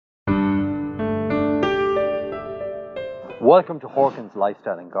Welcome to Horkans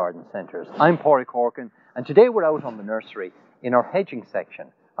Lifestyle and Garden Centres. I'm Pádraig Horkan, and today we're out on the nursery in our hedging section.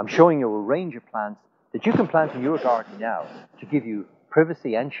 I'm showing you a range of plants that you can plant in your garden now to give you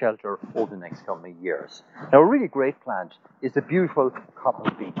privacy and shelter over the next coming years. Now, a really great plant is the beautiful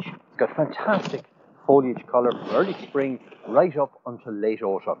copper beech. It's got fantastic foliage colour from early spring right up until late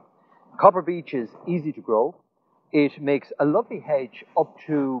autumn. Copper beech is easy to grow. It makes a lovely hedge up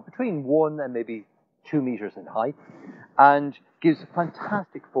to between 1 and maybe 2 meters in height and gives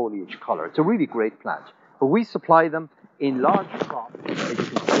fantastic foliage colour. It's a really great plant. But we supply them in large crops, as you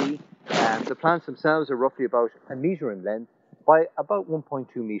can see. The plants themselves are roughly about 1 meter in length by about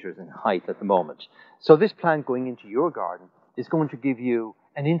 1.2 meters in height at the moment. So this plant going into your garden is going to give you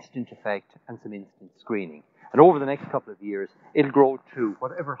an instant effect and some instant screening. And over the next couple of years, it'll grow to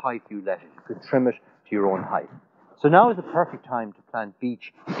whatever height you let it. You can trim it to your own height. So now is the perfect time to plant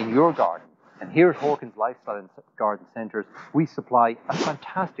beech in your garden. And here at Horkans Lifestyle and Garden Centres, we supply a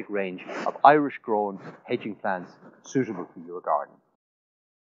fantastic range of Irish-grown hedging plants suitable for your garden.